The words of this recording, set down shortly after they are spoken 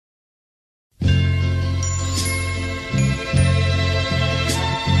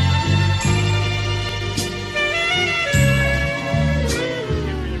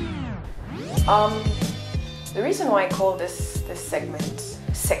Um, the reason why I call this segment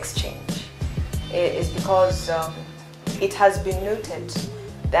Sex Change is because it has been noted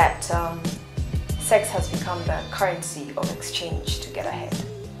that sex has become the currency of exchange to get ahead.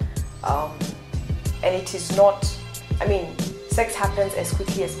 And it is not, I mean, sex happens as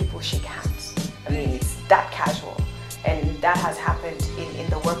quickly as people shake hands. I mean, it's that casual, and that has happened in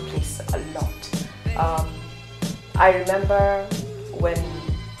the workplace a lot. I remember when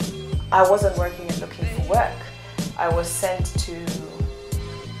I wasn't working and looking for work, I was sent to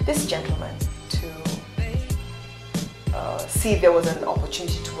this gentleman to see if there was an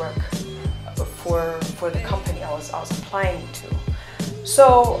opportunity to work for the company I was applying to.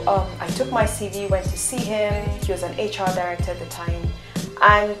 So I took my CV, went to see him. He was an HR director at the time,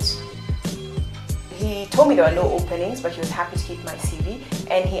 and he told me there were no openings, but he was happy to keep my CV.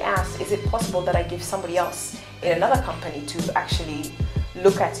 And he asked, is it possible that I give somebody else in another company to actually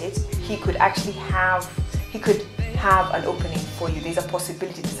look at it? He could actually have an opening for you. There's a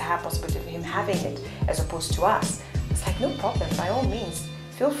possibility, there's a high possibility of him having it as opposed to us. It's like, no problem, by all means,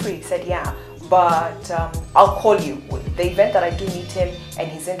 feel free. He said, yeah, but I'll call you. The event that I do meet him and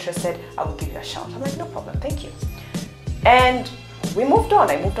he's interested, I will give you a shout. I'm like, no problem, thank you. And we moved on.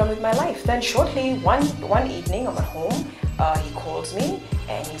 I moved on with my life. Then shortly, one evening, I'm at home, he calls me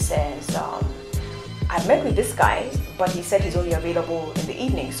and he says, I met with this guy, but he said he's only available in the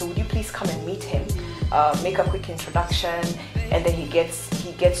evening. So would you please come and meet him, make a quick introduction, and then he gets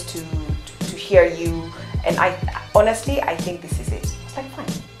to hear you. And honestly, I think this is it. It's like, fine,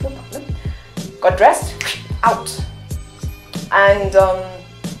 no problem. Got dressed, out. And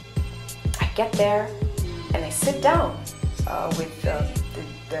I get there and I sit down with the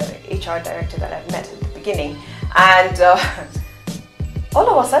HR director that I've met at the beginning. And all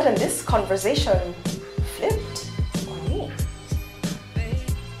of a sudden, this conversation flipped on me.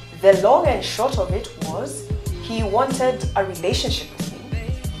 The long and short of it was, he wanted a relationship with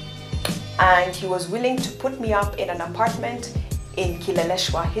me, and he was willing to put me up in an apartment in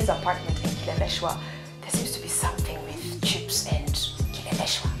Kileleshwa, his apartment in Kileleshwa. There seems to be something with chips and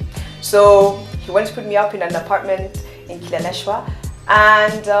Kileleshwa. So he wanted to put me up in an apartment in Kileleshwa,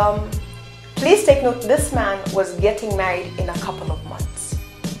 and please take note, this man was getting married in a couple of months.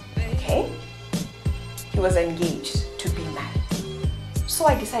 Okay? He was engaged to be married. So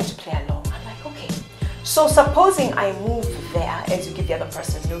I decided to play along. I'm like, okay. So supposing I move there, as you give the other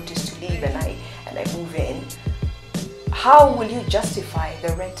person notice to leave, and I move in, how will you justify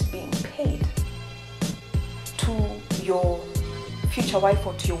the rent being paid to your future wife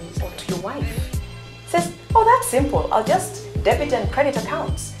or to your wife? Says, oh, that's simple. I'll just debit and credit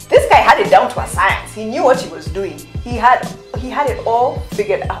accounts. This guy had it down to a science. He knew what he was doing. He had it all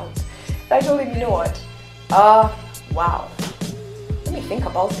figured out. So I told him, you know what? Wow. Let me think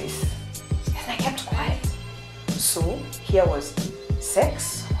about this. And I kept quiet. So here was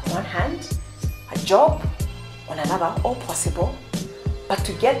sex on one hand, a job on another, all possible. But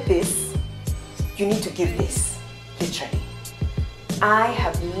to get this, you need to give this, literally. I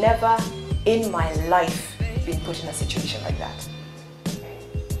have never in my life been put in a situation like that.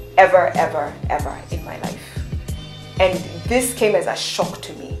 Ever, ever, ever in my life. And this came as a shock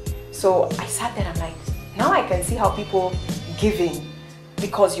to me. So I sat there and I'm like, now I can see how people give in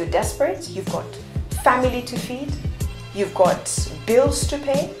because you're desperate, you've got family to feed, you've got bills to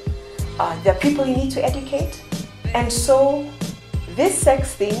pay, there are people you need to educate. And so this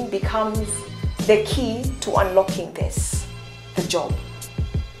sex thing becomes the key to unlocking this, the job.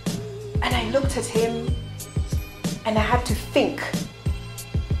 And I looked at him and I had to think.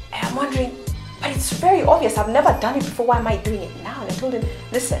 And I'm wondering, but it's very obvious. I've never done it before. Why am I doing it now? And I told him,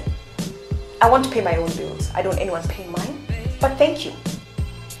 listen, I want to pay my own bills. I don't want anyone paying mine, but thank you.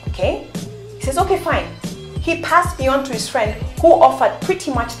 Okay? He says, okay, fine. He passed me on to his friend who offered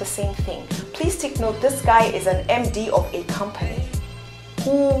pretty much the same thing. Please take note, this guy is an MD of a company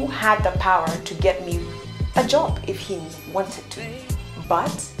who had the power to get me a job if he wanted to.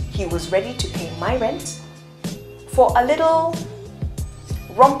 But he was ready to pay my rent for a little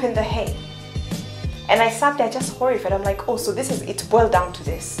romp in the hay. And I sat there just horrified. I'm like, oh, so this is, it boiled down to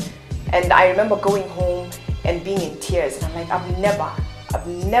this. And I remember going home and being in tears. And I'm like, I've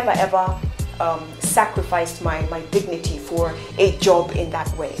never ever sacrificed my dignity for a job in that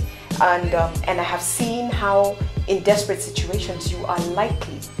way. And I have seen how in desperate situations you are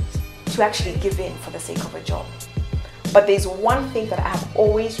likely to actually give in for the sake of a job. But there's one thing that I have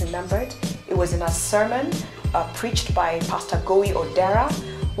always remembered. It was in a sermon preached by Pastor Gowi Odera,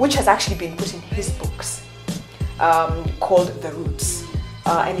 which has actually been put in his books, called The Roots.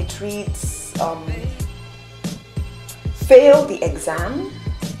 And it reads, fail the exam,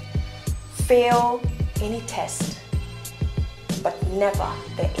 Fail any test, but never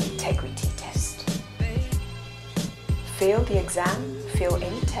the integrity test. Fail the exam, fail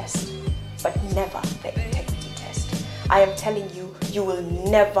any test, but never the integrity test. I am telling you, you will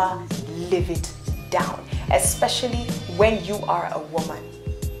never live it down, especially when you are a woman.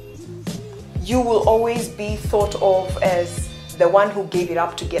 You will always be thought of as the one who gave it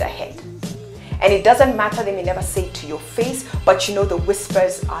up to get ahead. And it doesn't matter, they may never say it to your face, but you know the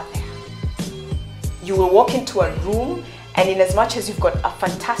whispers are there. You will walk into a room, and in as much as you've got a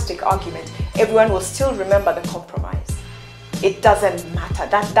fantastic argument, everyone will still remember the compromise. It doesn't matter.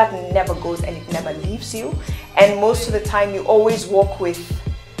 That never goes, and it never leaves you. And most of the time, you always walk with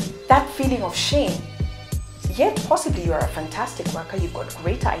that feeling of shame. Yet possibly you are a fantastic worker, you've got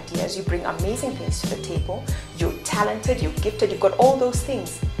great ideas, you bring amazing things to the table, you're talented, you're gifted, you've got all those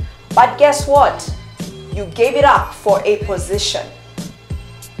things. But guess what? You gave it up for a position.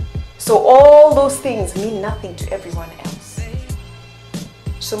 So all those things mean nothing to everyone else.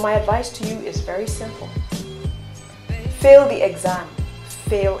 So my advice to you is very simple. Fail the exam,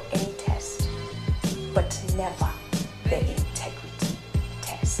 fail any test, but never the integrity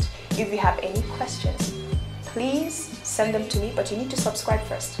test. If you have any questions, please send them to me, but you need to subscribe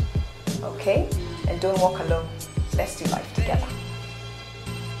first, okay? And don't walk alone. Let's do life together.